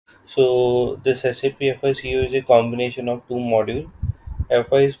So this SAP FICO is a combination of two modules.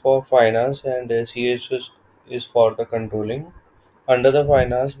 FI is for finance and CS is for the controlling. Under the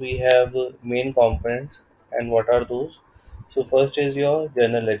finance, we have main components, and what are those? So first is your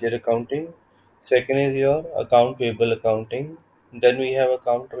general ledger accounting. Second is your account payable accounting. Then we have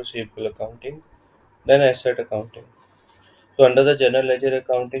account receivable accounting. Then asset accounting. So under the general ledger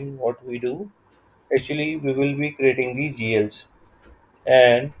accounting, what we do? Actually, we will be creating the GLs,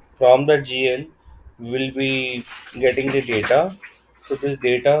 and from the GL, we will be getting the data. So this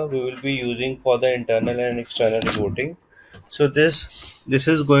data we will be using for the internal and external reporting. So this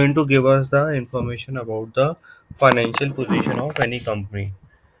is going to give us the information about the financial position of any company.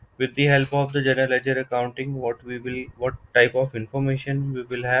 With the help of the general ledger accounting, what type of information we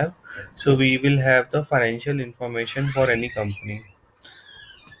will have? So we will have the financial information for any company.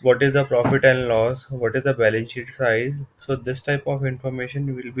 What is the profit and loss? What is the balance sheet size? So this type of information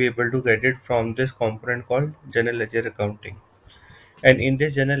you will be able to get it from this component called general ledger accounting. And in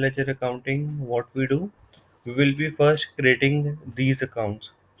this general ledger accounting, what we do, we will be first creating these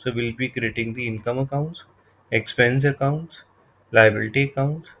accounts. So we'll be creating the income accounts, expense accounts, liability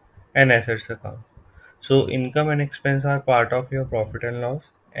accounts, and assets account. So income and expense are part of your profit and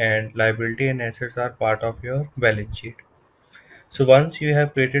loss, and liability and assets are part of your balance sheet. So once you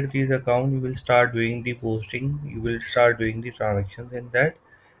have created these account, you will start doing the posting, you will start doing the transactions in that,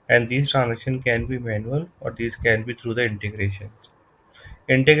 and these transactions can be manual or these can be through the integration.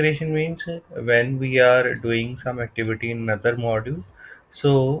 Integration means when we are doing some activity in another module,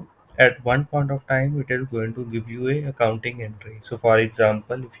 so at one point of time it is going to give you a accounting entry. So for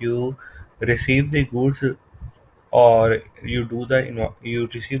example, if you receive the goods or you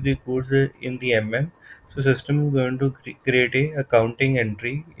receive the goods in the so system is going to create a accounting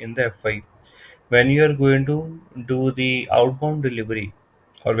entry in the FI. When you are going to do the outbound delivery,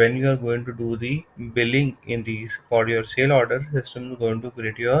 or when you are going to do the billing in these for your sale order, system is going to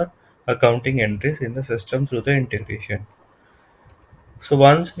create your accounting entries in the system through the integration. So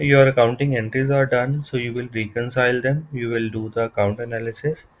once your accounting entries are done, so you will reconcile them, you will do the account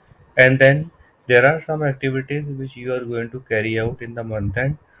analysis, and then there are some activities which you are going to carry out in the month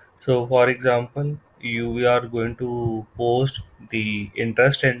end. So for example, you are going to post the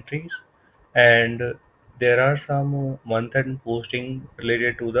interest entries, and there are some month end posting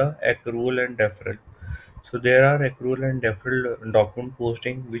related to the accrual and deferral. So there are accrual and deferral document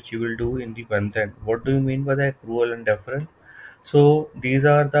posting which you will do in the month end. What do you mean by the accrual and deferral? So these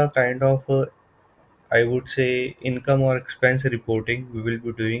are the kind of I would say income or expense reporting we will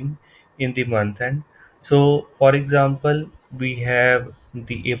be doing in the month end. So for example, we have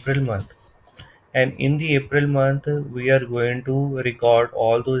the April month, and in the April month we are going to record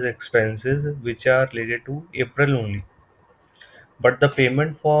all those expenses which are related to April only. But the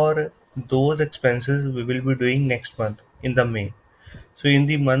payment for those expenses we will be doing next month in the May. So in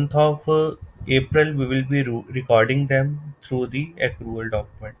the month of April we will be recording them through the accrual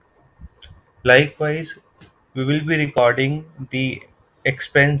document. Likewise, we will be recording the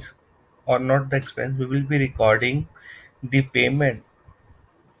expense, or not the expense, we will be recording the payment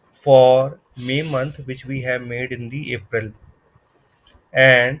for May month which we have made in the April,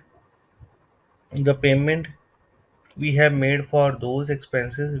 and the payment we have made for those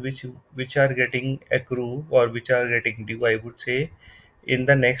expenses which are getting accrue or which are getting due, I would say, in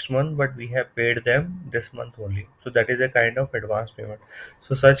the next month, but we have paid them this month only. So that is a kind of advance payment.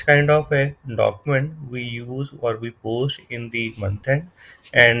 So such kind of a document we use or we post in the month end,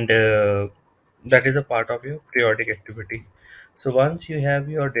 and that is a part of your periodic activity. So once you have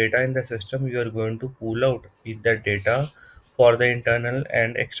your data in the system, you are going to pull out that data for the internal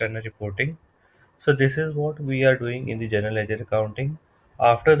and external reporting. So this is what we are doing in the general ledger accounting.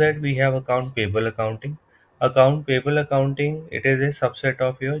 After that, we have account payable accounting. Account payable accounting, it is a subset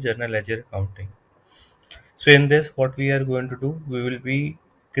of your general ledger accounting. So in this, what we are going to do, we will be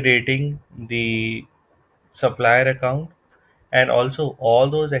creating the supplier account, and also all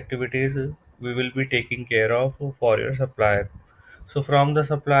those activities we will be taking care of for your supplier. So from the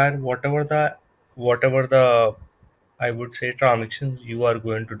supplier, whatever the I would say transactions you are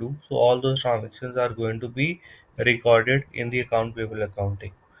going to do. So all those transactions are going to be recorded in the account payable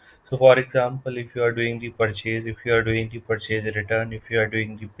accounting. So for example, if you are doing the purchase, if you are doing the purchase return, if you are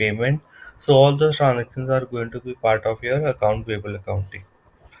doing the payment, so all those transactions are going to be part of your account payable accounting.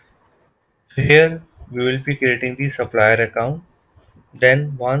 So here we will be creating the supplier account.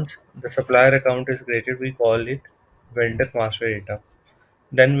 Then once the supplier account is created, we call it vendor master data.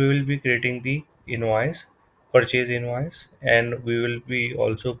 Then we will be creating the invoice, purchase invoice, and we will be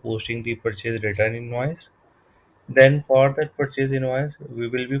also posting the purchase return invoice. Then for that purchase invoice, we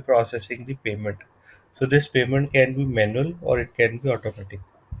will be processing the payment. So this payment can be manual or it can be automatic.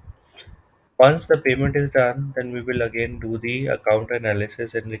 Once the payment is done, then we will again do the account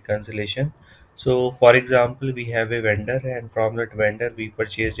analysis and reconciliation. So for example, we have a vendor and from that vendor we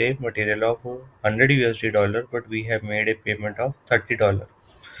purchase a material of 100 USD dollar, but we have made a payment of $30.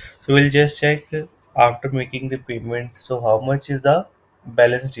 So we'll just check after making the payment. So how much is the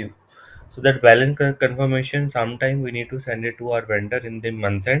balance due? So that balance confirmation, sometime we need to send it to our vendor in the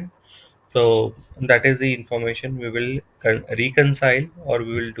month end. So that is the information we will reconcile or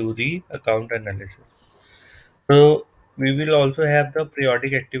we will do the account analysis. So we will also have the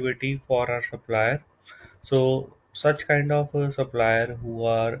periodic activity for our supplier. So such kind of a supplier who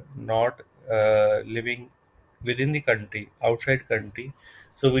are not living within the country, outside country.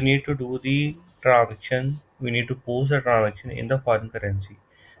 So we need to do the transaction. We need to post the transaction in the foreign currency,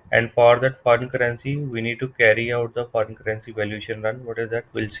 and for that foreign currency, we need to carry out the foreign currency valuation run. What is that?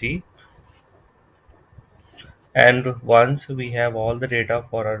 We'll see. And once we have all the data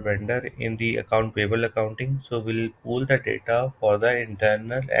for our vendor in the account payable accounting, so we'll pool the data for the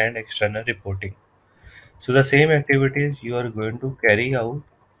internal and external reporting. So the same activities you are going to carry out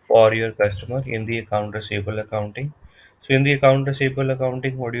for your customer in the account receivable accounting. So in the account receivable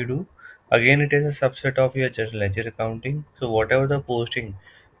accounting, what do you do? Again, it is a subset of your general ledger accounting. So whatever the posting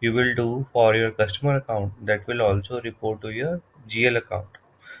you will do for your customer account, that will also report to your GL account.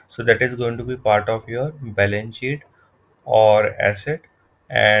 So that is going to be part of your balance sheet or asset,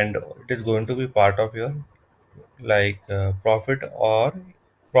 and it is going to be part of your profit or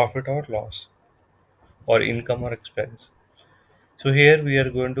loss or income or expense. So here we are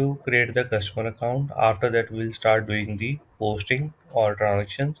going to create the customer account. After that, we'll start doing the posting or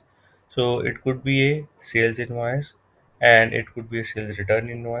transactions. So it could be a sales invoice and it could be a sales return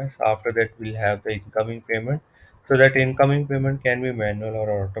invoice. After that, we'll have the incoming payment. So that incoming payment can be manual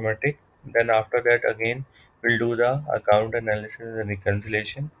or automatic. Then after that, again, we'll do the account analysis and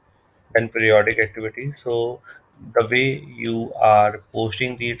reconciliation and periodic activity. So the way you are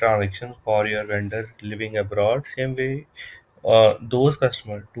posting the transactions for your vendor living abroad, same way those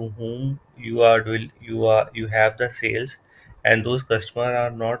customers to whom you have the sales, and those customers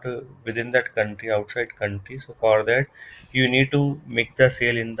are not within that country, outside country. So for that, you need to make the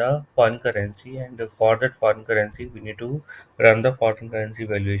sale in the foreign currency, and for that foreign currency, we need to run the foreign currency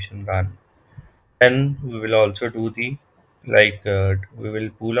valuation run. Then we will also do the we will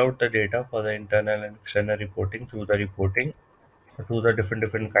pull out the data for the internal and external reporting through the reporting to the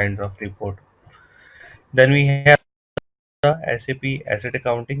different kinds of report. Then we have the SAP asset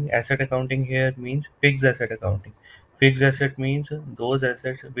accounting. Asset accounting here means fixed asset accounting. Fixed asset means those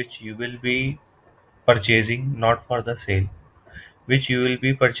assets which you will be purchasing not for the sale, which you will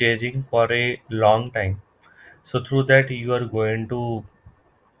be purchasing for a long time. So through that you are going to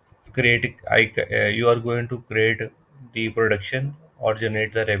you are going to create the production or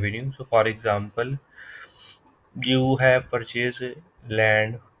generate the revenue. So for example, you have purchased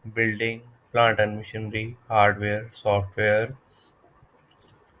land, building, plant and machinery, hardware, software,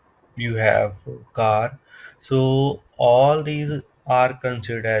 you have car. So all these are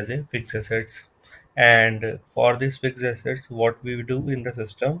considered as a fixed assets. And for these fixed assets, what we do in the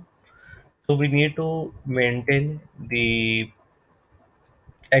system, so we need to maintain the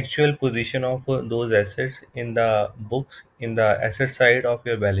actual position of those assets in the books in the asset side of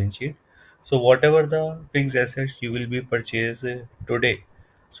your balance sheet. So whatever the fixed assets you will be purchased today,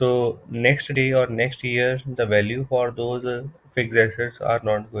 so next day or next year the value for those fixed assets are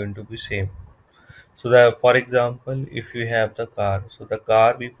not going to be same. So the for example, if you have the car, so the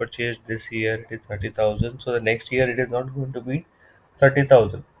car we purchased this year it is 30,000. So the next year it is not going to be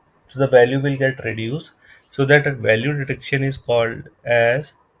 30,000. So the value will get reduced. So that value reduction is called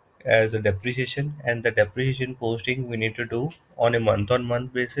as a depreciation, and the depreciation posting we need to do on a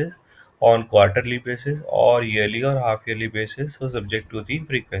month-on-month basis, on quarterly basis, or yearly or half-yearly basis. So subject to the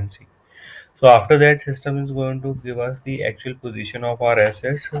frequency. So after that, system is going to give us the actual position of our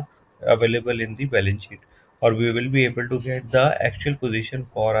assets available in the balance sheet, or we will be able to get the actual position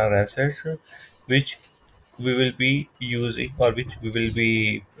for our assets, which we will be using, or which we will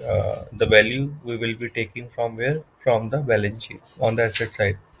be the value we will be taking from where, from the balance sheet on the asset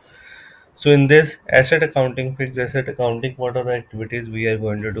side. So in this asset accounting, fixed asset accounting, what are the activities we are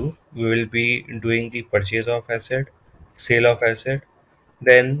going to do? We will be doing the purchase of asset, sale of asset,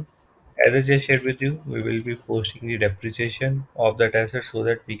 then, as I just shared with you, we will be posting the depreciation of that asset so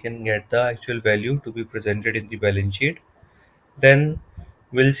that we can get the actual value to be presented in the balance sheet. Then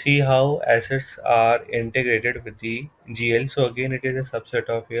we'll see how assets are integrated with the GL. So again, it is a subset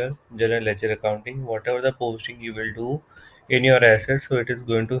of your general ledger accounting. Whatever the posting you will do in your assets, so it is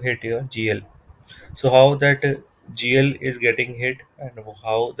going to hit your GL. So how that GL is getting hit and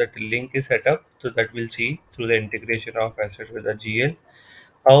how that link is set up, so that we'll see through the integration of assets with the GL.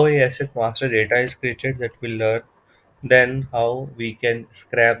 How a asset master data is created, that we'll learn. Then how we can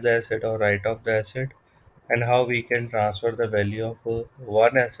scrap the asset or write off the asset, and how we can transfer the value of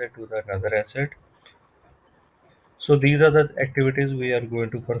one asset to the another asset. So these are the activities we are going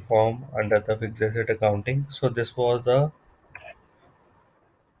to perform under the fixed asset accounting. So this was the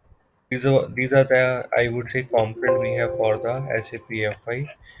these are the, I would say, component we have for the SAP FI.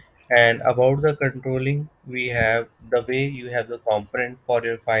 And about the controlling, we have the way you have the component for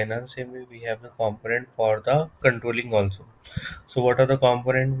your finance, same way we have the component for the controlling also. So what are the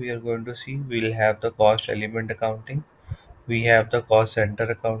component we are going to see? We'll have the cost element accounting, we have the cost center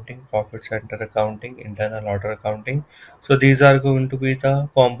accounting, profit center accounting, internal order accounting. So these are going to be the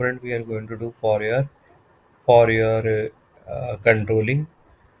component we are going to do for your controlling.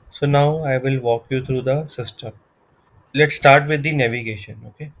 So now I will walk you through the system. Let's start with the navigation.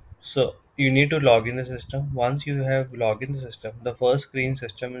 Okay, so you need to log in the system. Once you have logged in the system, the first screen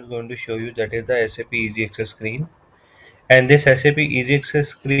system is going to show you, that is the SAP Easy Access screen. And this SAP Easy Access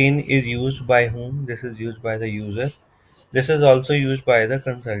screen is used by whom? This is used by the user. This is also used by the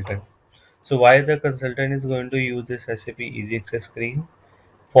consultant. So why the consultant is going to use this SAP Easy Access screen?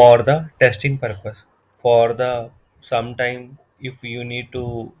 For the testing purpose. For the sometime if you need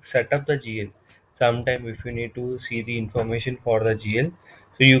to set up the GL, sometime if you need to see the information for the GL,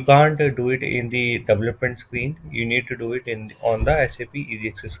 so you can't do it in the development screen. You need to do it in on the SAP Easy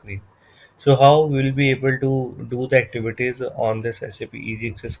Access screen. So how we will be able to do the activities on this SAP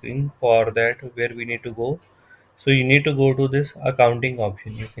Easy Access screen? For that, where we need to go? So you need to go to this accounting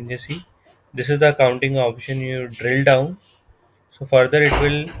option. You can just see this is the accounting option. You drill down, so further it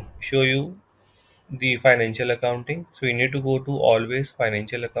will show you the financial accounting. So you need to go to always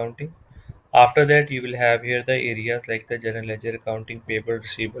financial accounting. After that, you will have here the areas like the general ledger accounting, payable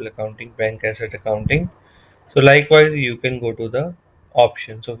receivable accounting, bank asset accounting. So likewise, you can go to the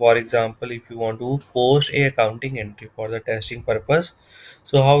option. So for example, if you want to post a accounting entry for the testing purpose,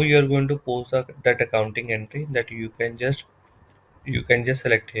 so how you are going to post that accounting entry, that you can just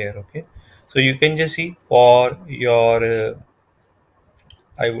select here. Okay, so you can just see for your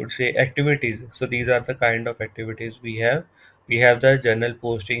I would say activities. So these are the kind of activities we have. We have the journal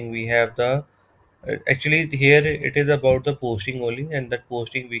posting. We have the actually here it is about the posting only, and that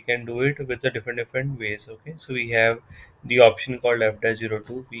posting we can do it with the different ways. Okay, so we have the option called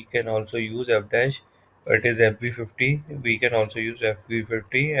F-02. We can also use F dash. It is FB50. We can also use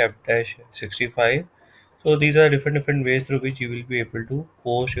FB50, F-65. So these are different ways through which you will be able to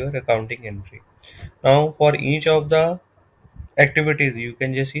post your accounting entry. Now for each of the activities, you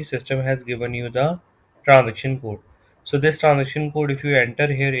can just see system has given you the transaction code. So this transaction code, if you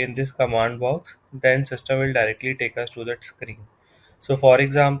enter here in this command box, then system will directly take us to that screen. So for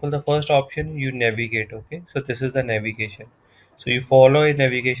example, the first option, you navigate. Okay, so this is the navigation. So you follow a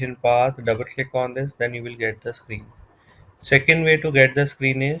navigation path, double click on this, then you will get the screen. Second way to get the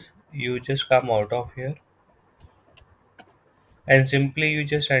screen is you just come out of here, and simply you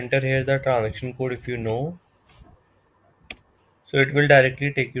just enter here the transaction code if you know. So it will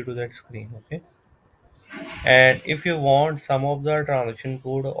directly take you to that screen. Okay, and if you want some of the transaction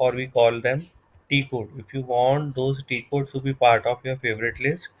code, or we call them T code, if you want those T codes to be part of your favorite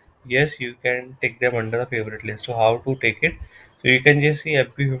list, yes, you can take them under the favorite list. So how to take it? So you can just see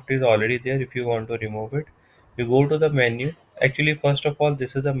FP50 is already there. If you want to remove it, you go to the menu. Actually, first of all,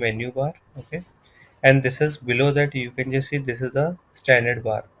 this is the menu bar. Okay, and this is below that, you can just see this is the standard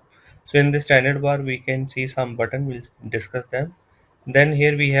bar. So in the standard bar, we can see some button. We'll discuss them. Then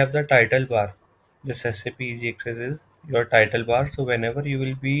here we have the title bar. This SAP Easy Access is your title bar. So whenever you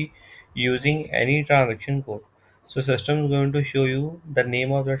will be using any transaction code, so system is going to show you the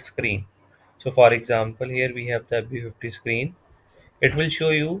name of that screen. So for example, here we have the B50 screen. It will show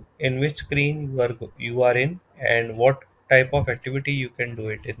you in which screen you are in, and what type of activity you can do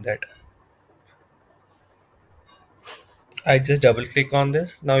it in that. I just double click on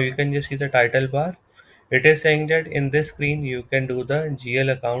this. Now you can just see the title bar. It is saying that in this screen you can do the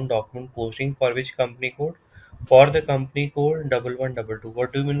GL account document posting for which company code? For the company code 1122.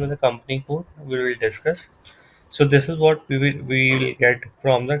 What do you mean by the company code? We will discuss. So this is what we will get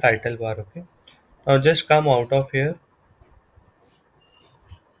from the title bar. Okay. Now just come out of here,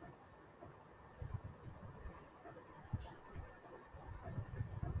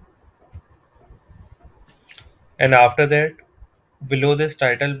 and after that below this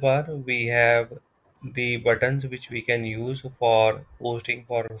title bar we have the buttons which we can use for posting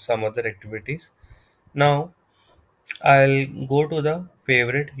for some other activities. Now I'll go to the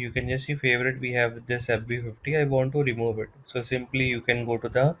favorite. You can just see favorite. We have this FB50. I want to remove it. So simply you can go to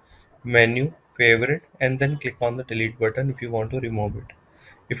the menu, favorite, and then click on the delete button if you want to remove it.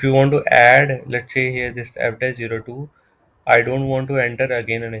 If you want to add, let's say here this F-02, I don't want to enter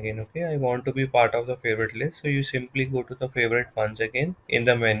again and again. Okay, I want to be part of the favorite list. So you simply go to the favorite once again in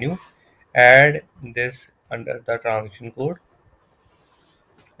the menu, add this under the transaction code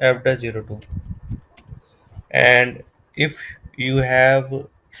F-02. And if you have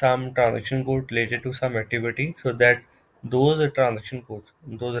some transaction code related to some activity, so that those transaction codes,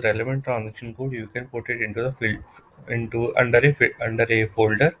 those relevant transaction code, you can put it into the field, into under a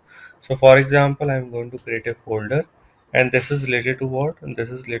folder. So for example, I'm going to create a folder, and this is related to what? And this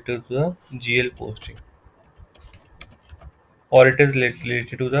is related to the GL posting, or it is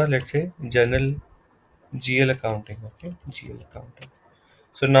related to the, let's say, general GL accounting. Okay, GL accounting.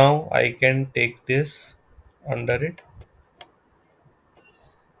 So now I can take this under it.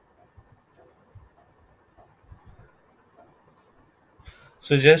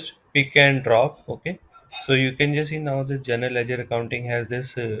 So just pick and drop. Okay, so you can just see now the general ledger accounting has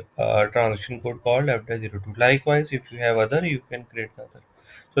this transaction code called F-02. Likewise, if you have other, you can create the other.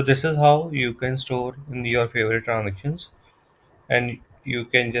 So this is how you can store in your favorite transactions, and you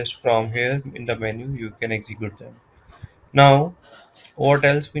can just from here in the menu you can execute them. Now what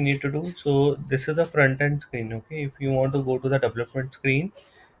else we need to do? So this is the front end screen. Okay, if you want to go to the development screen,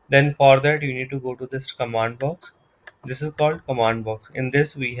 then for that you need to go to this command box. This is called command box. In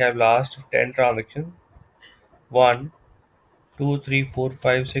this we have last 10 transactions: 1, 2, 3, 4,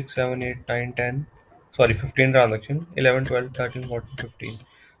 5, 6, 7, 8, 9, 10. Sorry, 15 transactions: 11, 12, 13, 14, 15.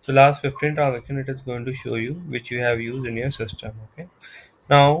 So last 15 transactions it is going to show you which you have used in your system. Okay.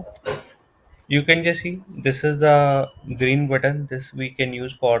 Now you can just see this is the green button. This we can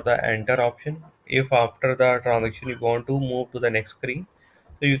use for the enter option. If after the transaction you want to move to the next screen,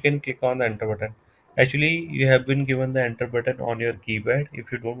 so you can click on the enter button. Actually you have been given the enter button on your keypad.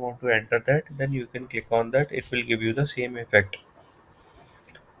 If you don't want to enter that, then you can click on that. It will give you the same effect.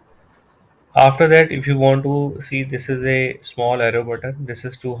 After that, if you want to see, this is a small arrow button. This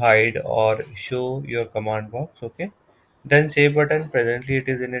is to hide or show your command box. Okay. Then save button. Presently it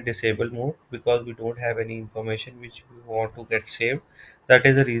is in a disable mode because we don't have any information which we want to get saved. That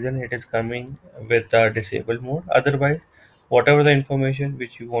is the reason it is coming with the disable mode. Otherwise, whatever the information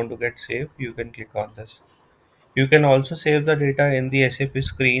which you want to get saved, you can click on this. You can also save the data in the SAP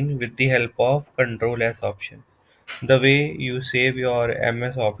screen with the help of Control S option. The way you save your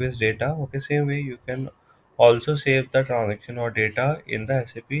MS Office data, okay, same way you can also save the transaction or data in the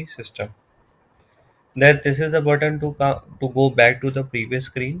SAP system. Then this is the button to to go back to the previous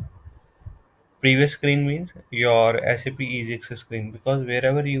screen. Previous screen means your SAP EasyX screen, because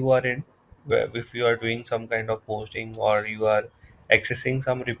wherever you are in, if you are doing some kind of posting or you are accessing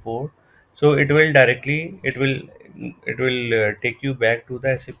some report, so it will take you back to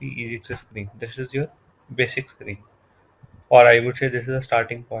the SAP EasyX screen. This is your basic screen, or I would say this is a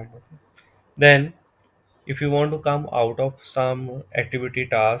starting point. Okay? Then if you want to come out of some activity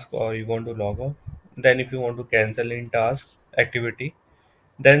task or you want to log off, then if you want to cancel in task activity,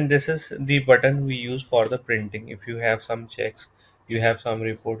 then this is the button we use for the printing. If you have some checks, you have some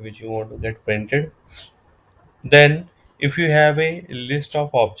report which you want to get printed, then if you have a list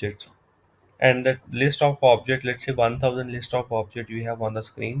of objects, and that list of object, let's say 1000 list of object you have on the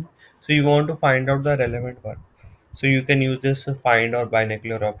screen, so you want to find out the relevant one, so you can use this find or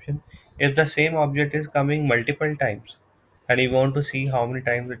binocular option. If the same object is coming multiple times and you want to see how many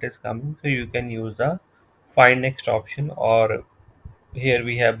times it is coming, so you can use the find next option, or here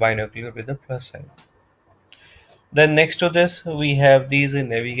we have binocular with the plus sign. Then next to this we have these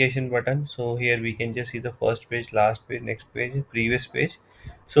navigation button. So here we can just see the first page, last page, next page, previous page.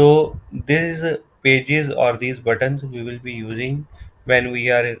 So these pages or these buttons we will be using when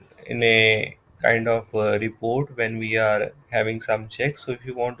we are in a kind of report, when we are having some checks. So if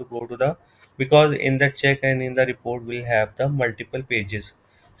you want to go to the, because in the check and in the report we'll have the multiple pages.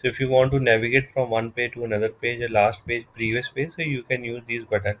 So if you want to navigate from one page to another page, a last page, previous page, so you can use these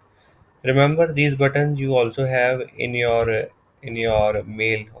buttons. Remember these buttons you also have in your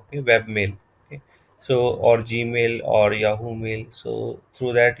mail, okay, web mail, okay. So or Gmail or Yahoo Mail. So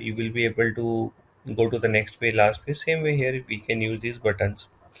through that you will be able to go to the next page, last page. Same way here we can use these buttons.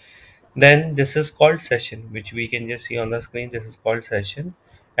 Then this is called session, which we can just see on the screen. This is called session,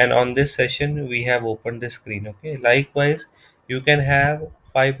 and on this session we have opened the screen. Okay. Likewise, you can have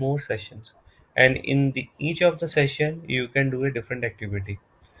 5 more sessions. and in each of the session you can do a different activity.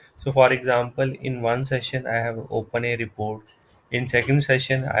 So for example, in one session I have open a report. In second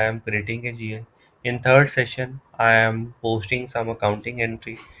session I am creating a GL. In third session I am posting some accounting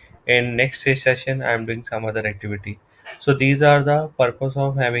entry. In next session I am doing some other activity. So these are the purpose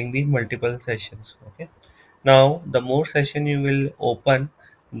of having the multiple sessions. Okay. Now the more session you will open,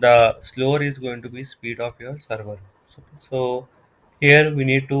 the slower is going to be speed of your server. So here we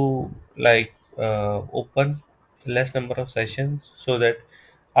need to open less number of sessions so that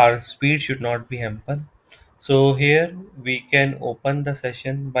our speed should not be hampered. So here we can open the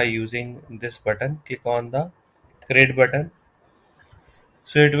session by using this button. Click on the create button.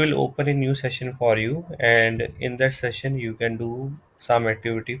 So it will open a new session for you, and in that session you can do some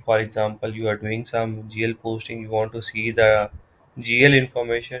activity. For example, you are doing some GL posting, you want to see the GL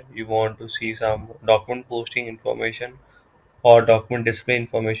information, you want to see some document posting information or document display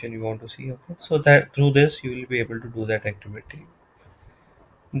information you want to see. Okay, so that through this you will be able to do that activity.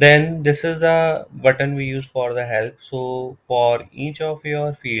 Then this is the button we use for the help. So for each of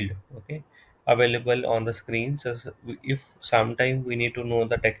your field, okay, available on the screen. So if sometime we need to know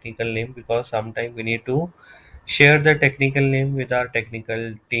the technical name, because sometime we need to share the technical name with our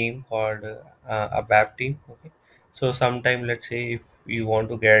technical team called a BAP team. Okay, so sometime let's say if you want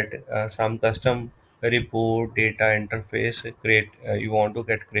to get some custom report data interface you want to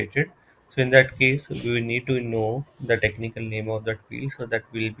get created, so in that case, we will need to know the technical name of that field so that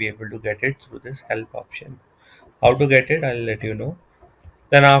we'll be able to get it through this help option. How to get it, I'll let you know.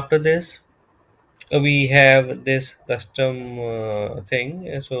 Then after this, we have this custom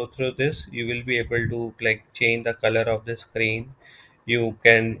thing. So through this, you will be able to like change the color of the screen. You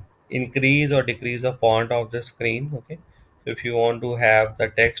can increase or decrease the font of the screen. Okay. So if you want to have the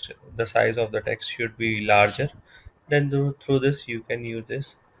text, the size of the text should be larger, then through this you can use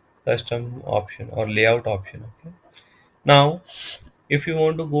this custom option or layout option. Okay. Now if you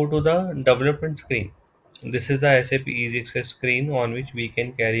want to go to the development screen, this is the SAP Easy Access screen on which we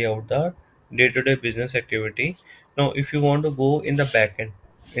can carry out the day-to-day business activity. Now if you want to go in the backend,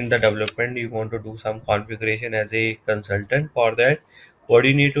 in the development, you want to do some configuration as a consultant. For that, what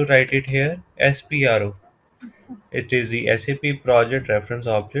you need to write it here, SPRO. It is the SAP project reference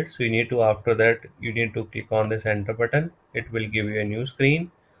object. So you need to, after that, you need to click on this enter button. It will give you a new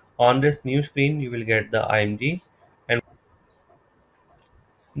screen. On this new screen, you will get the IMG, and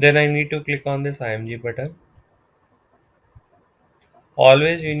then I need to click on this IMG button.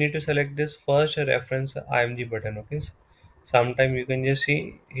 Always you need to select this first reference IMG button. Okay. Sometime you can just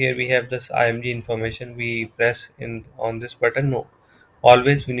see here we have this IMG information. We press in on this button. No.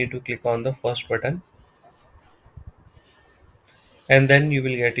 Always we need to click on the first button, and then you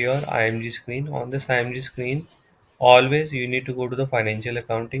will get your IMG screen. On this IMG screen, always you need to go to the financial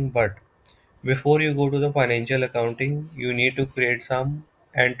accounting, but before you go to the financial accounting, you need to create some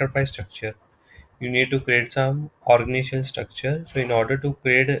enterprise structure. You need to create some organization structure. So in order to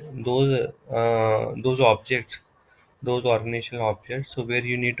create those objects, those organizational objects, so where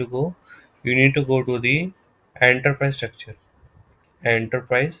you need to go, you need to go to the enterprise structure.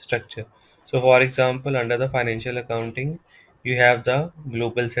 Enterprise structure. So for example, under the financial accounting, you have the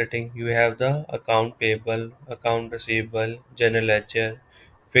global setting, you have the account payable, account receivable, general ledger,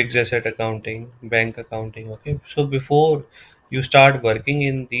 fixed asset accounting, bank accounting. Okay. So before you start working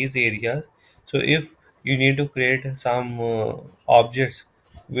in these areas, so if you need to create some objects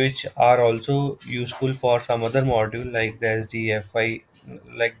which are also useful for some other module like the SDFI,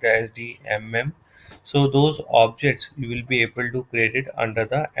 like the SDMM, so those objects you will be able to create it under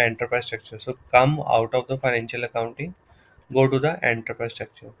the enterprise structure. So come out of the financial accounting, go to the enterprise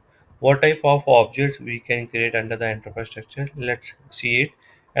structure. What type of objects we can create under the enterprise structure? Let's see it.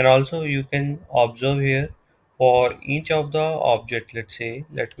 And also you can observe here for each of the object. Let's say,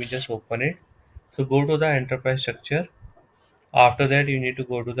 let me just open it. So go to the enterprise structure. After that, you need to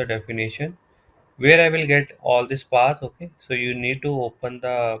go to the definition where I will get all this path. Okay. So you need to open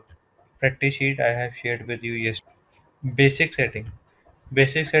the practice sheet I have shared with you yesterday. Basic setting.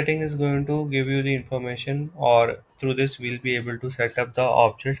 Basic setting is going to give you the information, or through this we'll be able to set up the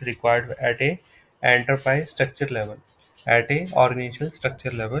objects required at a enterprise structure level, at a organizational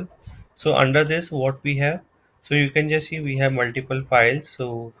structure level. So under this what we have, so you can just see we have multiple files.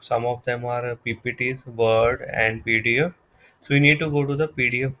 So some of them are PPTs, Word and PDF. So you need to go to the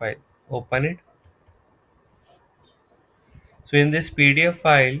PDF file, open it. So in this PDF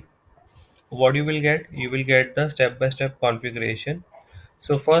file, what you will get the step-by-step configuration.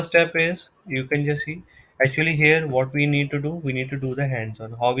 So first step is, you can just see, actually here what we need to do, we need to do the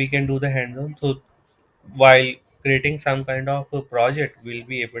hands-on. How we can do the hands-on? So while creating some kind of a project, we'll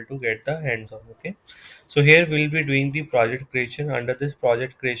be able to get the hands on. Okay, so here we'll be doing the project creation. Under this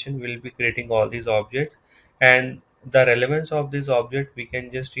project creation, we'll be creating all these objects, and the relevance of this object we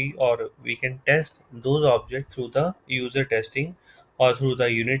can just see, or we can test those objects through the user testing or through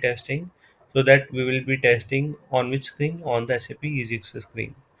the unit testing, so that we will be testing on which screen, on the SAP EasyX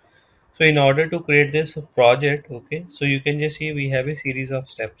screen. So in order to create this project, okay, so you can just see we have a series of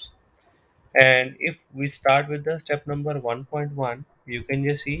steps. And if we start with the step number 1.1, you can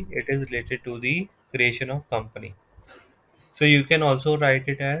just see it is related to the creation of company. So you can also write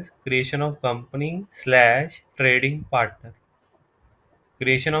it as creation of company slash trading partner.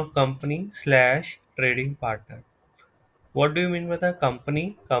 Creation of company slash trading partner. What do you mean by the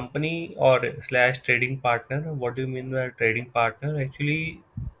company or slash trading partner? What do you mean by trading partner? Actually,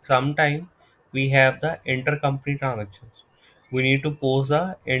 sometime we have the intercompany transactions. We need to post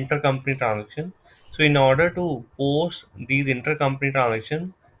the intercompany transaction. So in order to post these intercompany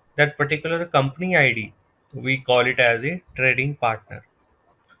transactions, that particular company ID, we call it as a trading partner.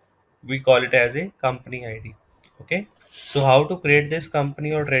 We call it as a company ID. Okay, so how to create this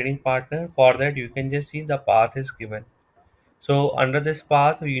company or trading partner? For that, you can just see the path is given. So under this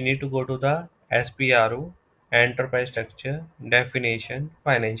path, you need to go to the SPRO, enterprise structure, definition,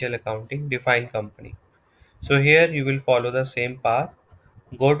 financial accounting, define company. So here you will follow the same path.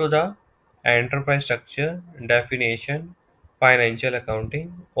 Go to the enterprise structure, definition, financial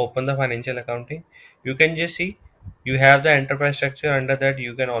accounting, open the financial accounting. You can just see you have the enterprise structure. Under that,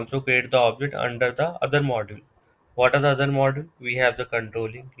 you can also create the object under the other module. What are the other module? We have the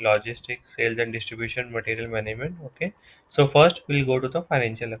controlling, logistics, sales and distribution, material management. Okay. So first we'll go to the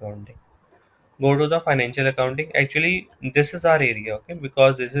financial accounting. Go to the financial accounting. Actually, this is our area, okay,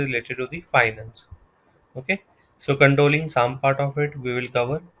 because this is related to the finance. Okay, so controlling some part of it we will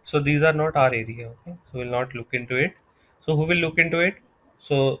cover. So these are not our area, okay, so we'll not look into it. So who will look into it?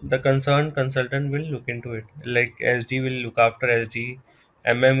 So the concerned consultant will look into it, like SD will look after SD,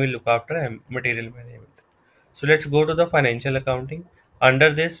 will look after material management. So let's go to the financial accounting.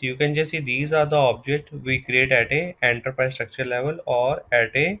 Under this, you can just see these are the object we create at a enterprise structure level or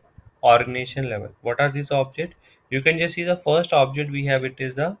at a organization level. What are these objects? You can just see the first object we have, it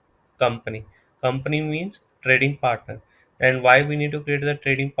is the company. Company means trading partner. And why we need to create the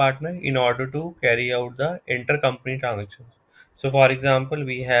trading partner? In order to carry out the intercompany transactions. So for example,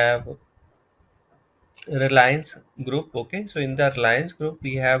 we have Reliance Group. Okay, so in the Reliance Group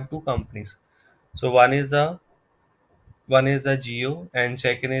we have two companies. So one is the Geo and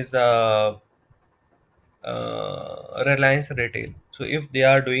second is the Reliance Retail. So if they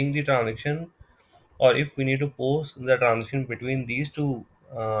are doing the transaction, or if we need to post the transaction between these two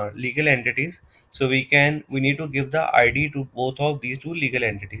legal entities, so we need to give the ID to both of these two legal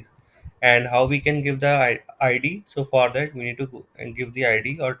entities. And how we can give the ID? So for that we need to go and give the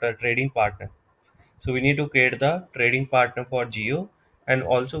ID or the trading partner. So we need to create the trading partner for Geo, and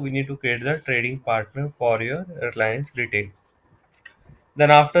also we need to create the trading partner for your Reliance Retail.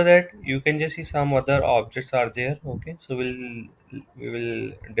 Then after that, you can just see some other objects are there. Okay, so we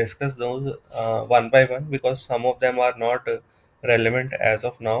will discuss those one by one, because some of them are not relevant as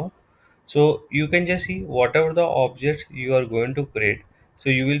of now. So you can just see whatever the objects you are going to create, so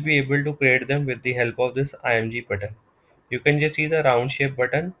you will be able to create them with the help of this IMG button. You can just see the round shape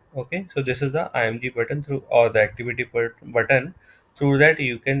button. Okay, so this is the IMG button through, or the activity button. Through that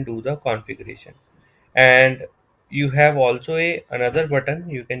you can do the configuration. And you have also a another button.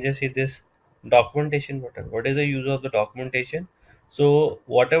 You can just see this documentation button. What is the use of the documentation? So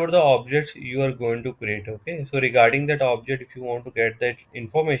whatever the objects you are going to create, okay, so regarding that object, if you want to get that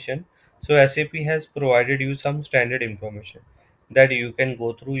information, so SAP has provided you some standard information that you can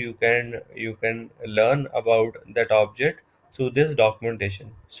go through. You can learn about that object through this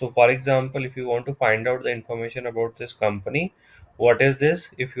documentation. So for example, if you want to find out the information about this company, what is this?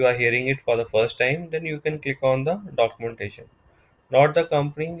 If you are hearing it for the first time, then you can click on the documentation, not the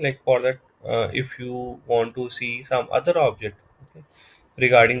company. Like for that, if you want to see some other object, okay,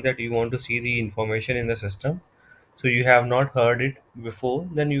 regarding that you want to see the information in the system, so you have not heard it before,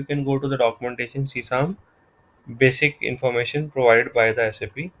 then you can go to the documentation, see some basic information provided by the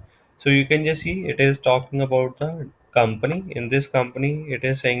SAP. So you can just see it is talking about the company. In this company, it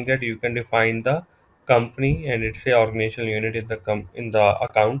is saying that you can define the company, and it's a organizational unit in the in the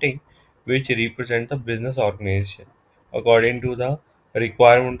accounting, which represent the business organization according to the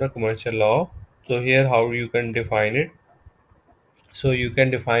requirement of the commercial law. So here how you can define it? So you can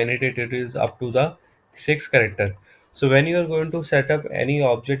define it is up to the 6 character. So when you are going to set up any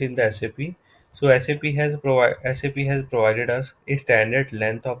object in the SAP, so SAP has provided us a standard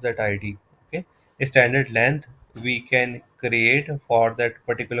length of that ID. Okay, a standard length we can create for that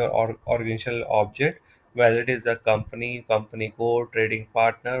particular organizational object, whether it is a company, company code, trading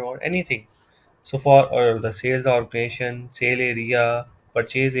partner, or anything. So for the sales organization, sale area,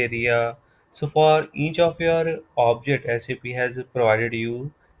 purchase area, so for each of your object, SAP has provided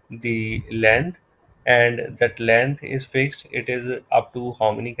you the length, and that length is fixed. It is up to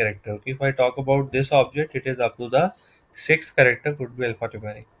how many character. Okay, if I talk about this object, it is up to the 6 character could be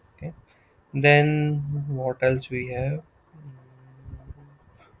alphanumerically. Okay. Then what else we have?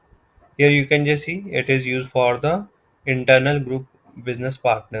 Here you can just see it is used for the internal group business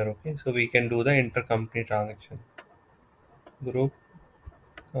partner. Okay, so we can do the intercompany transaction. Group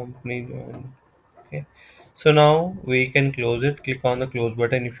company join. Okay, so now we can close it. Click on the close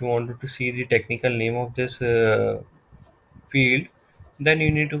button. If you wanted to see the technical name of this field, then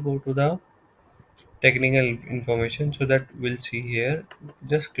you need to go to the technical information, so that we'll see here.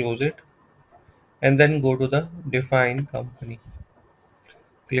 Just close it and then go to the define company.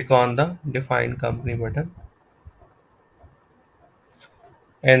 Click on the define company button,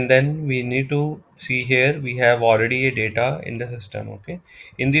 and then we need to see here we have already a data in the system. Okay,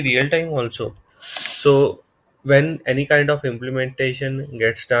 in the real time also. So when any kind of implementation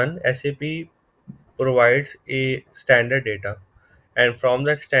gets done, SAP provides a standard data, and from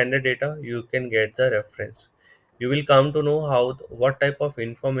that standard data you can get the reference. You will come to know how what type of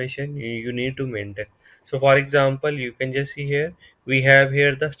information you need to maintain. So for example, you can just see here we have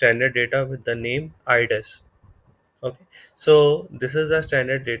here the standard data with the name IDOC. Okay, so this is the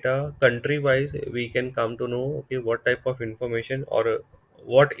standard data. Country wise we can come to know, okay, what type of information, or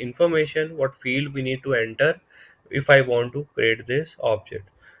what information, what field we need to enter if I want to create this object.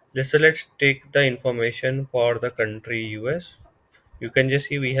 Let's take the information for the country US. You can just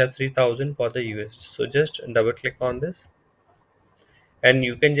see we have 3000 for the US. So just double click on this, and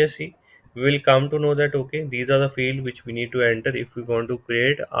you can just see we will come to know that, okay, these are the field which we need to enter if we want to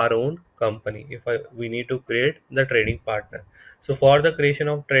create our own company. We need to create the trading partner. So for the creation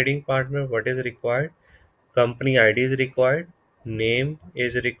of trading partner, what is required? Company ID is required, name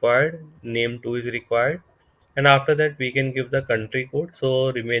is required, name 2 is required, and after that we can give the country code.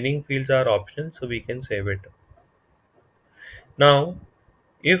 So remaining fields are options, so we can save it. Now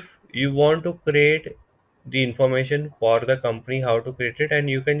if you want to create the information for the company, how to create it, and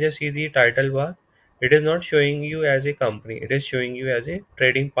you can just see the title bar. It is not showing you as a company, it is showing you as a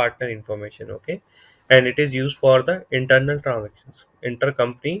trading partner information. Okay, and it is used for the internal transactions,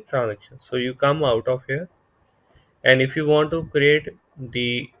 intercompany transactions. So you come out of here, and if you want to create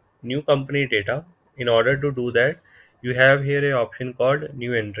the new company data, in order to do that, you have here a option called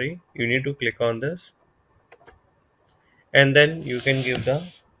new entry. You need to click on this, and then you can give the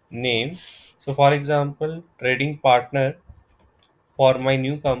name. So for example, trading partner for my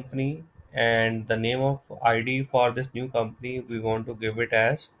new company, and the name of ID for this new company, we want to give it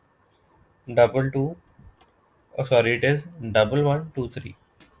as double two, oh sorry, it is 1123,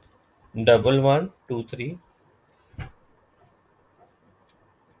 1123,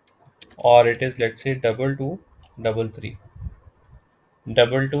 or it is, let's say, double two double three,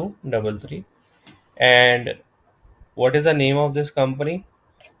 double two double three. And what is the name of this company?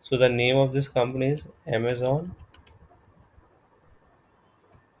 So the name of this company is Amazon,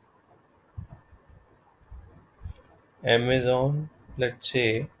 let's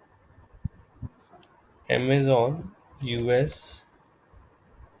say Amazon US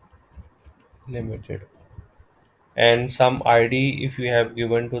Limited, and some ID if you have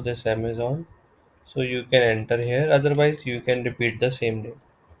given to this Amazon, so you can enter here. Otherwise you can repeat the same name.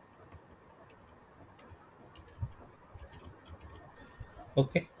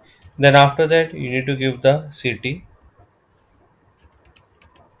 Okay, then after that you need to give the city,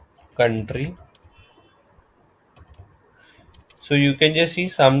 country. So you can just see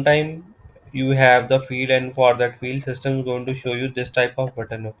sometime you have the field, and for that field system is going to show you this type of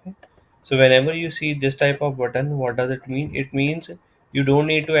button. Okay, so whenever you see this type of button, what does it mean? It means you don't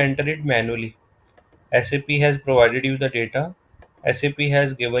need to enter it manually. SAP has provided you the data. SAP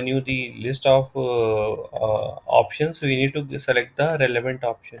has given you the list of options. So you need to select the relevant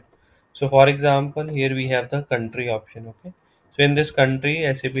option. So for example, here we have the country option. Okay. So in this country,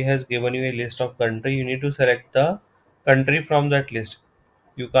 SAP has given you a list of country. You need to select the country from that list.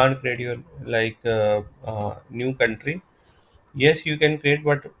 You can't create your new country. Yes, you can create,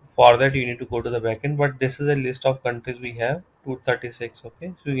 but for that you need to go to the backend. But this is a list of countries we have 236.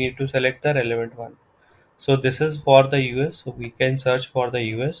 Okay. So you need to select the relevant one. So this is for the US, so we can search for the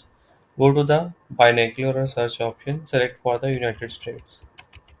US. Go to the binocular search option, select for the United States.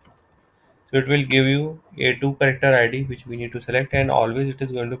 So it will give you a 2 character ID which we need to select, and always it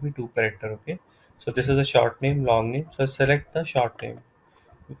is going to be 2 character. Okay. So this is a short name, long name. So select the short name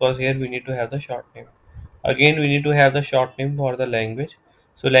because here we need to have the short name. Again, we need to have the short name for the language.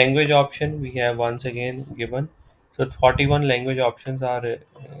 So language option we have once again given. So 41 language options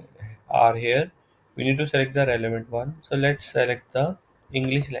are here. We need to select the relevant one. So let's select the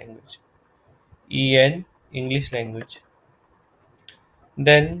English language. EN English language.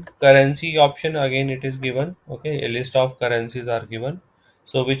 Then currency option again it is given. Okay, a list of currencies are given.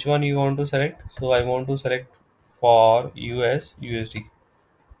 So which one you want to select? So I want to select for US USD.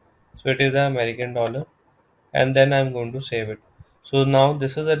 So it is the American dollar, and then I'm going to save it. So now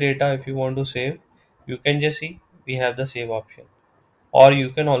this is the data. If you want to save, you can just see we have the save option, or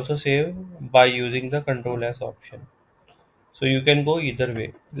you can also save by using the control S option. So you can go either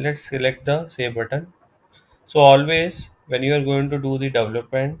way. Let's select the save button. So always when you are going to do the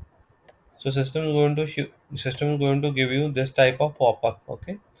development, so system is going to give you this type of pop-up.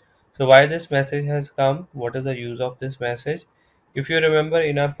 Okay. So why this message has come? What is the use of this message? If you remember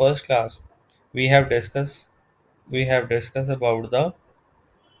in our first class, we have discussed about the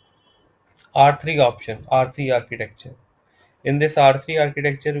R3 option, R3 architecture. In this R3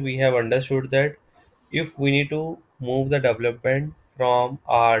 architecture, we have understood that if we need to move the development from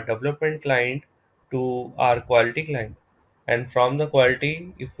our development client to our quality client, and from the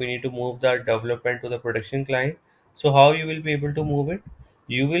quality, if we need to move the development to the production client, so how you will be able to move it?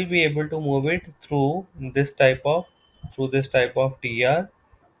 You will be able to move it through this type of TR.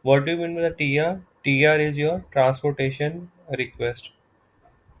 What do you mean by the TR? TR is your transportation request.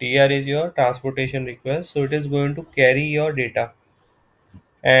 TR is your transportation request. So it is going to carry your data,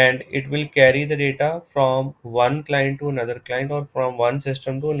 and it will carry the data from one client to another client or from one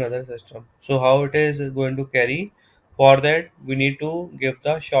system to another system. So how it is going to carry? For that we need to give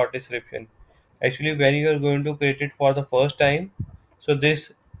the short description. Actually, when you are going to create it for the first time, so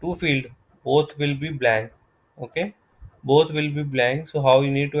this two field both will be blank. Okay, both will be blank. So how you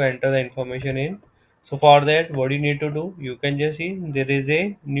need to enter the information in? So for that, what you need to do, you can just see there is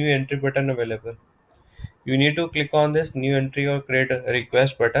a new entry button available. You need to click on this new entry or create a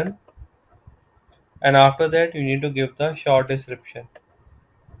request button, and after that you need to give the short description.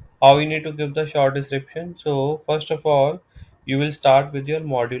 How you need to give the short description? So first of all, you will start with your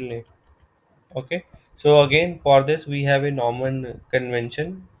module name. Okay, so again for this we have a Norman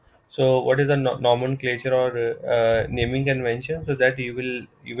convention. So what is a nomenclature or naming convention? So that you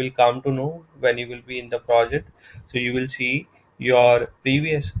will come to know when you will be in the project. So you will see your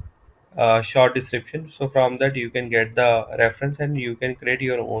previous short description. So from that you can get the reference and you can create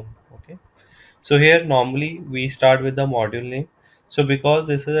your own. Okay, so here normally we start with the module name. So because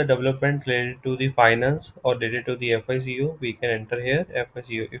this is a development related to the finance or related to the FICO, we can enter here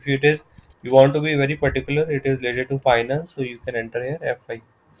FICO. If it is you want to be very particular, it is related to finance, so you can enter here FI.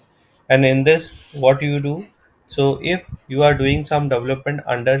 And in this, what you do? So if you are doing some development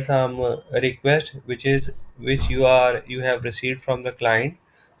under some request, which you have received from the client,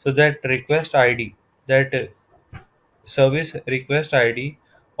 so that request ID, that service request ID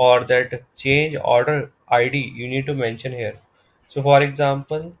or that change order ID you need to mention here. So for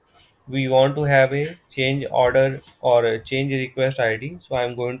example, we want to have a change order or a change request ID. So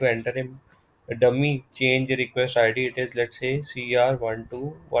I'm going to enter a dummy change request ID. It is, let's say,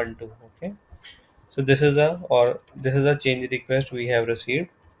 CR1212. Okay. So this is a change request we have received.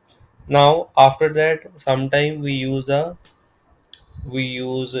 Now after that, sometime we use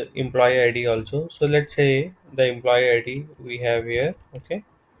employee ID also. So let's say the employee ID we have here. Okay,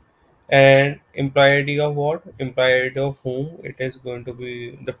 and employee ID of what? Employee ID of whom? It is going to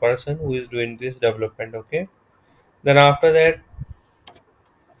be the person who is doing this development. Okay, then after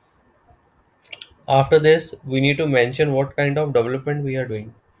this we need to mention what kind of development we are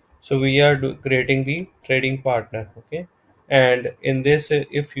doing. So we are creating the trading partner. Okay, and in this,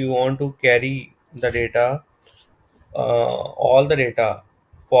 if you want to carry the data, all the data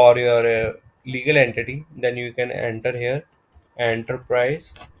for your legal entity, then you can enter here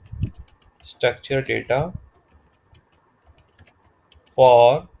enterprise structure data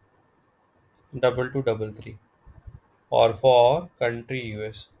for 2233 or for country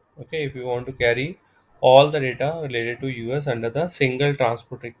US. Okay, if you want to carry all the data related to US under the single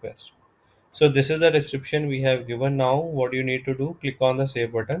transport request. So this is the description we have given. Now what you need to do, click on the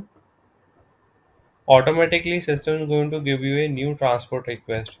save button. Automatically system is going to give you a new transport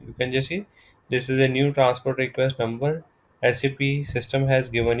request. You can just see this is a new transport request number SAP system has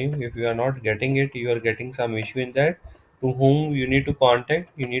given you. If you are not getting it, you are getting some issue in that, to whom you need to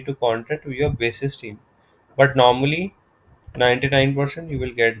contact, you need to contact your basis team. But normally 99% you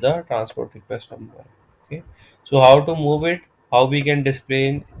will get the transport request number. Okay, so how to move it? How we can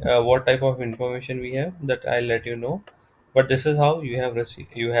display what type of information we have, that I'll let you know. But this is how you have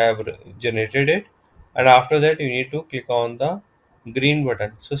generated it, and after that you need to click on the green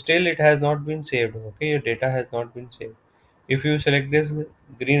button. So still it has not been saved. Okay, your data has not been saved. If you select this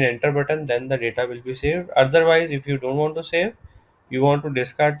green enter button, then the data will be saved. Otherwise, if you don't want to save, you want to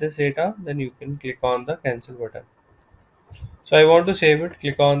discard this data, then you can click on the cancel button. So I want to save it,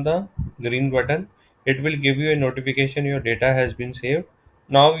 click on the green button. It will give you a notification your data has been saved.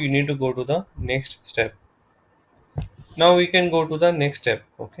 Now you need to go to the next step. Now we can go to the next step.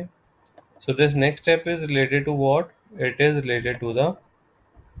 Okay. So this next step is related to what? It is related to the,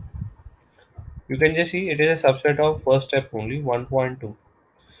 you can just see it is a subset of first step only, 1.2.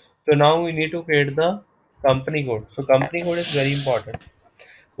 So now we need to create the company code. So company code is very important.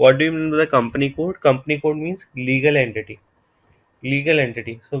 What do you mean by the company code? Company code means legal entity. Legal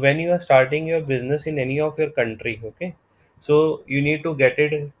entity. So when you are starting your business in any of your country, okay, so you need to get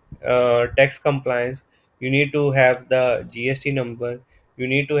it tax compliance. You need to have the GST number. You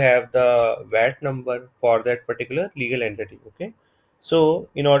need to have the VAT number for that particular legal entity. Okay, so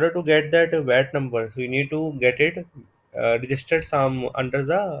in order to get that VAT number, so you need to get it registered some under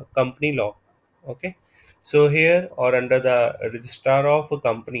the company law. Okay, so here or under the registrar of a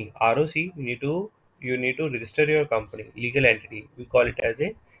company ROC, you need to register your company legal entity. We call it as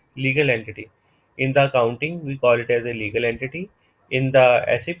a legal entity. In the accounting, we call it as a legal entity. In the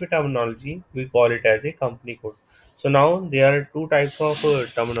SAP terminology, we call it as a company code. So now there are two types of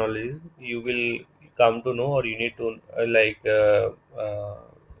terminologies you will come to know, or you need to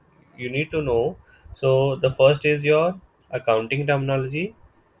you need to know. So the first is your accounting terminology,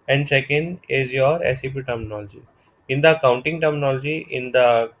 and second is your SAP terminology. In the accounting terminology, in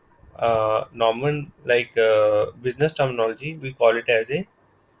the normal business terminology, we call it as a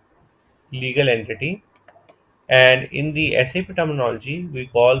legal entity, and in the SAP terminology, we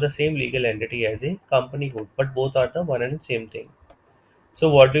call the same legal entity as a company code, but both are the one and same thing. So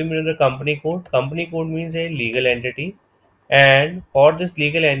what do you mean by the company code? Company code means a legal entity, and for this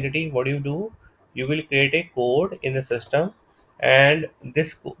legal entity, what do? You will create a code in the system, and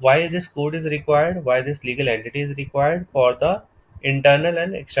why this code is required? Why this legal entity is required? For the internal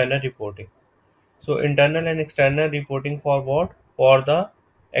and external reporting. So internal and external reporting for what? For the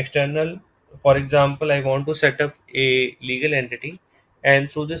external. For example, I want to set up a legal entity, and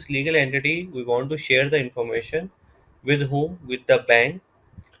through this legal entity, we want to share the information with whom? With the bank,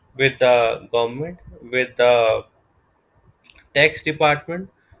 with the government, with the tax department,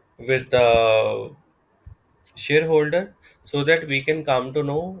 with the shareholder, so that we can come to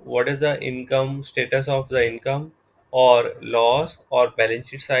know what is the income status of the income or loss or balance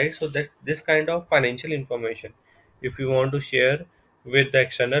sheet size. So that this kind of financial information, if you want to share with the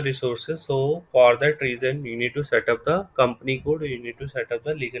external resources, so for that reason you need to set up the company code, you need to set up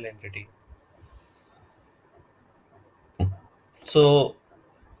the legal entity. So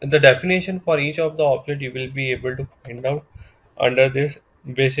the definition for each of the object you will be able to find out under this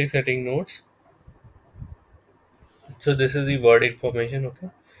basic setting notes. So this is the word information. Okay,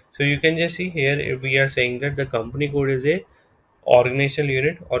 so you can just see here, if we are saying that the company code is a organizational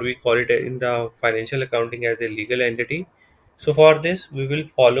unit, or we call it in the financial accounting as a legal entity. So for this we will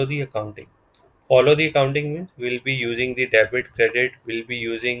follow the accounting. Follow the accounting means we'll be using the debit, credit, we'll be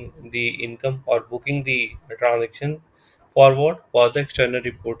using the income or booking the transaction for what? For the external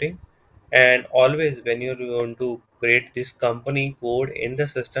reporting. And always when you're going to create this company code in the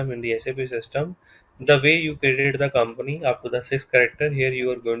system, in the SAP system, the way you created the company up to the sixth character, here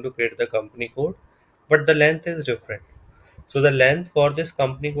you are going to create the company code, but the length is different. So the length for this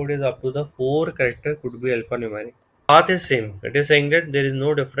company code is up to the 4 character, could be alphanumeric. Path is same. It is saying that there is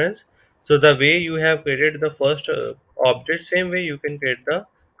no difference. So the way you have created the first object, same way you can create the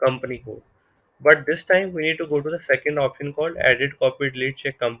company code. But this time we need to go to the second option called edit, copy, delete,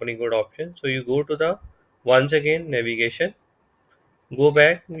 check company code option. So you go to the, once again, navigation, go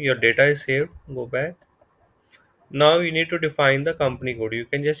back, your data is saved, go back. Now you need to define the company code. You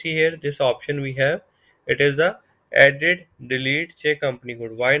can just see here this option we have. It is the edit, delete, check company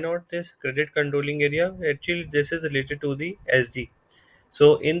code. Why not this credit controlling area? Actually, this is related to the SD.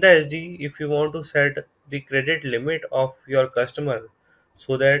 So in the SD, if you want to set the credit limit of your customer,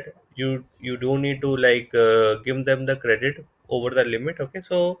 so that you don't need to give them the credit over the limit. Okay,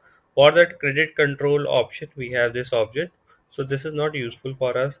 so for that credit control option, we have this object. So this is not useful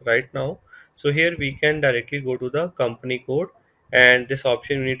for us right now. So here we can directly go to the company code, and this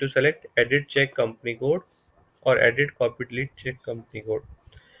option we need to select edit check company code, or edit copy delete check company code.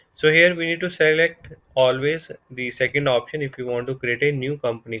 So here we need to select always the second option if you want to create a new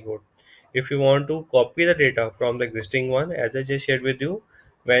company code. If you want to copy the data from the existing one, as I just shared with you,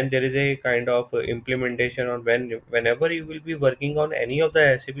 when there is a kind of implementation, or whenever you will be working on any of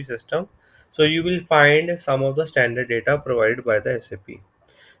the SAP system, so you will find some of the standard data provided by the SAP.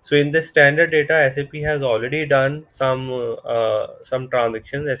 So in the standard data, SAP has already done some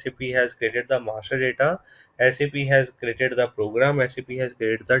transactions. SAP has created the master data. SAP has created the program. SAP has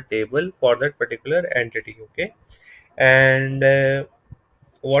created the table for that particular entity. Okay, and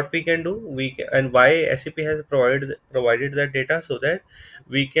what we can do, and why SAP has provided that data, so that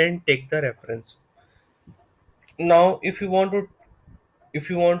we can take the reference. Now, if you want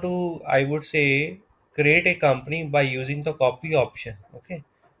to, I would say, create a company by using the copy option. Okay,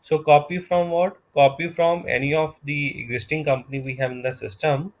 so copy from what? Copy from any of the existing company we have in the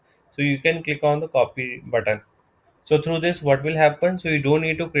system. So you can click on the copy button. So through this, what will happen? So you don't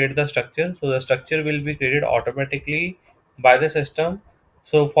need to create the structure. So the structure will be created automatically by the system.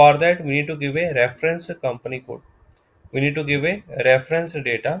 So for that, we need to give a reference company code. We need to give a reference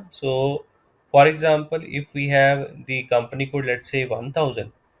data. So for example, if we have the company code, let's say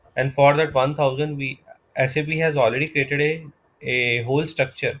 1000, and for that 1000, SAP has already created a whole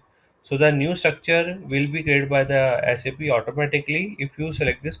structure. So the new structure will be created by the SAP automatically if you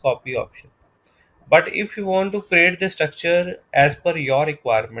select this copy option. But if you want to create the structure as per your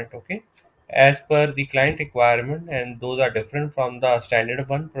requirement, okay, as per the client requirement, and those are different from the standard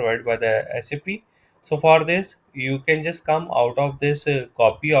one provided by the SAP. So for this, you can just come out of this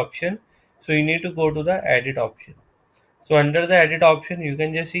copy option. So you need to go to the edit option. So under the edit option, you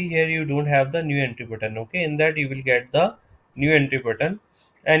can just see here you don't have the new entry button. Okay, in that you will get the new entry button,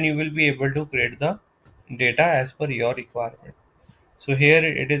 and you will be able to create the data as per your requirement. So here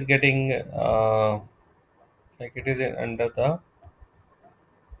it is getting like it is under the,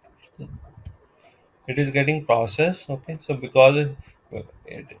 it is getting processed. Okay, so because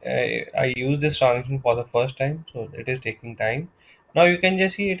I use this transaction for the first time, so it is taking time. Now you can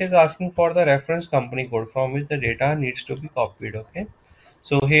just see it is asking for the reference company code from which the data needs to be copied. Okay,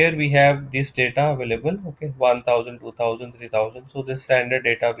 so here we have this data available. Okay, 1000, 2000, 3000. So this standard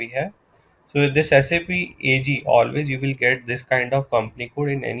data we have. So with this SAP AG, always you will get this kind of company code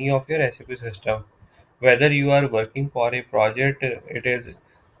in any of your SAP system. Whether you are working for a project, it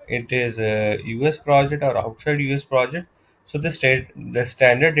is a US project or outside US project. So the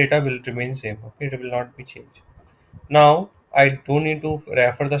standard data will remain same. Okay, it will not be changed. Now I don't need to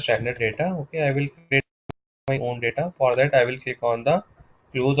refer the standard data. Okay, I will create my own data. For that, I will click on the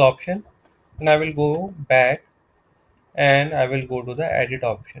close option, and I will go back, and I will go to the edit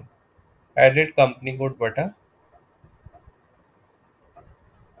option, edit company code button.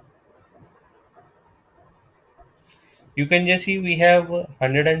 You can just see we have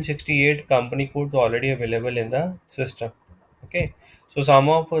 168 company codes already available in the system. Okay, so some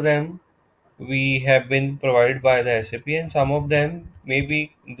of them we have been provided by the SAP, and some of them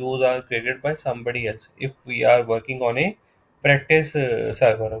maybe those are created by somebody else if we are working on a practice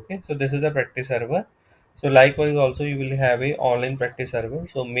server. Okay, so this is the practice server. So likewise also you will have a online practice server.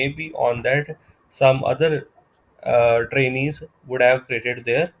 So maybe on that some other trainees would have created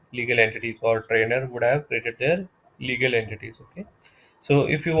their legal entities, or trainer would have created their legal entities. Okay, so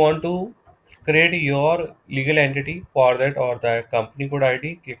if you want to create your legal entity, for that or the company code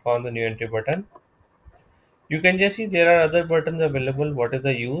ID, click on the new entry button. You can just see there are other buttons available. What is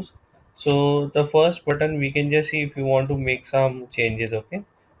the use? So the first button we can just see if you want to make some changes. Okay,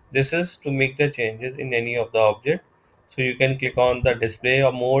 this is to make the changes in any of the object. So you can click on the display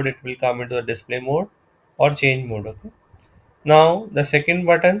or mode, it will come into the display mode or change mode. Okay, now the second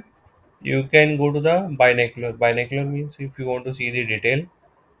button, you can go to the binocular. Binocular means if you want to see the detail.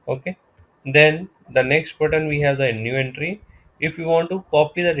 Okay, then the next button we have the new entry. If you want to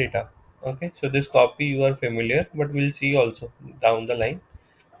copy the data, okay, so this copy you are familiar, but we'll see also down the line.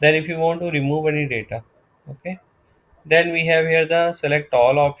 Then if you want to remove any data, okay, then we have here the select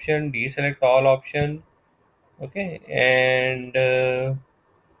all option, deselect all option. Okay, and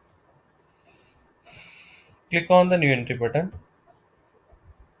click on the new entry button,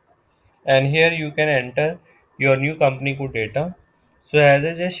 and here you can enter your new company code data. So as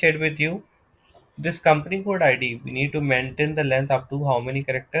I just shared with you, this company code ID, we need to maintain the length up to how many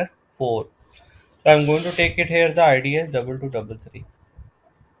character? 4. So I'm going to take it here the ID as 2233.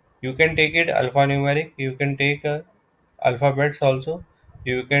 You can take it alphanumeric, you can take alphabets also,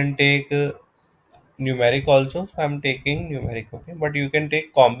 you can take numeric also. So I'm taking numeric, okay, but you can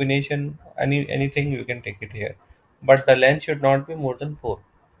take combination, anything you can take it here, but the length should not be more than 4.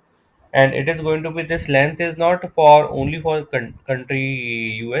 and it is going to be, this length is not for only for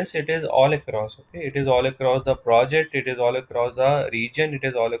country US, it is all across. Okay, it is all across the project, it is all across the region, it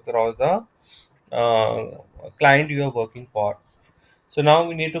is all across the client you are working for. So now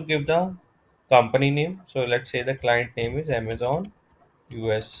we need to give the company name. So let's say the client name is Amazon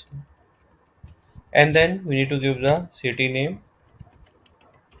US, and then we need to give the city name,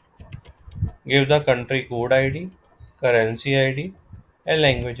 give the country code ID, currency ID, and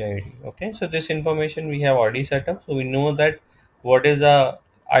language ID. Okay, so this information we have already set up. So we know that what is the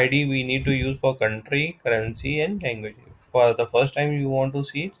ID we need to use for country, currency, and language. If for the first time you want to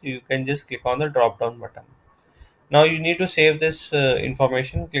see it, you can just click on the drop down button. Now you need to save this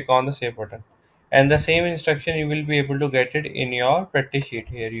information, click on the save button. And the same instruction you will be able to get it in your practice sheet.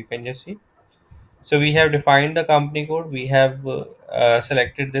 Here you can just see. So we have defined the company code. We have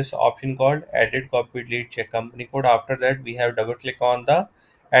selected this option called edit, copy, delete, check company code. After that, we have double click on the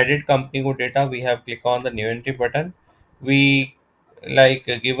edit company code data. We have click on the new entry button. We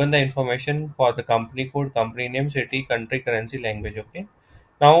given the information for the company code, company name, city, country, currency, language. Okay.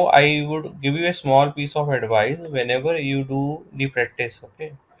 Now I would give you a small piece of advice whenever you do the practice.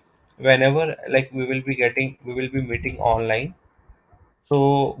 Okay. Whenever we will be meeting online.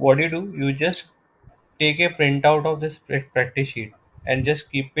 So what do? You just take a printout of this practice sheet and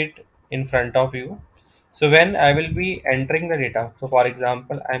just keep it in front of you. So when I will be entering the data, so for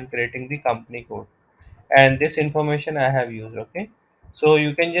example, I am creating the company code and this information I have used. Okay, so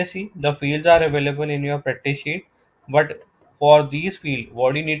you can just see the fields are available in your practice sheet, but for these field,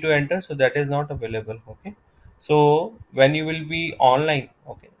 what you need to enter, so that is not available. Okay, so when you will be online,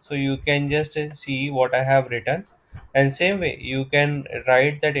 okay, so you can just see what I have written, and same way you can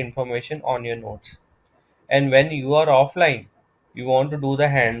write that information on your notes. And when you are offline, you want to do the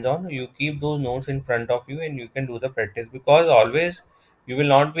hands on, you keep those notes in front of you and you can do the practice, because always you will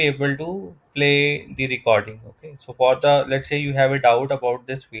not be able to play the recording. Okay, so for the, let's say you have a doubt about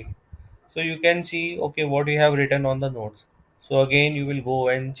this field, so you can see okay what you have written on the notes. So again you will go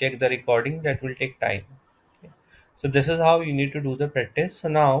and check the recording, that will take time. Okay. So this is how you need to do the practice. So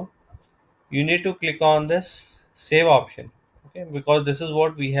now you need to click on this save option. Okay, because this is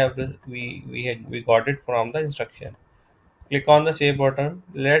what we have, we got it from the instruction. Click on the save button.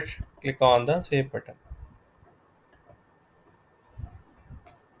 Let's click on the save button,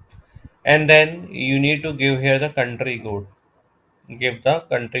 and then you need to give here the country code. Give the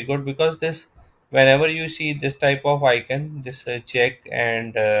country code, because this, whenever you see this type of icon, this check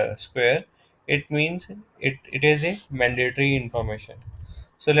and square, it means it is a mandatory information.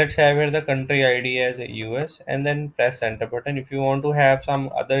 So let's have here the country ID as a US, and then press enter button. If you want to have some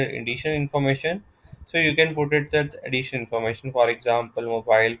other additional information, so you can put it that additional information, for example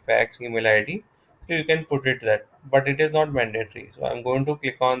mobile, fax, email ID. So you can put it that, but it is not mandatory. So I'm going to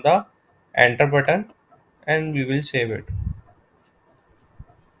click on the enter button and we will save it.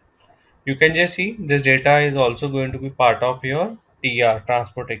 You can just see this data is also going to be part of your TR,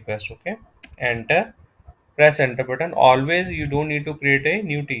 transport request. Okay, enter, press enter button. Always you don't need to create a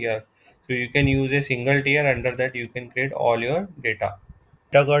new TR, so you can use a single TR. Under that you can create all your data.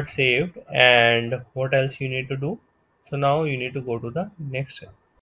 Data got saved, and what else you need to do? So now you need to go to the next step.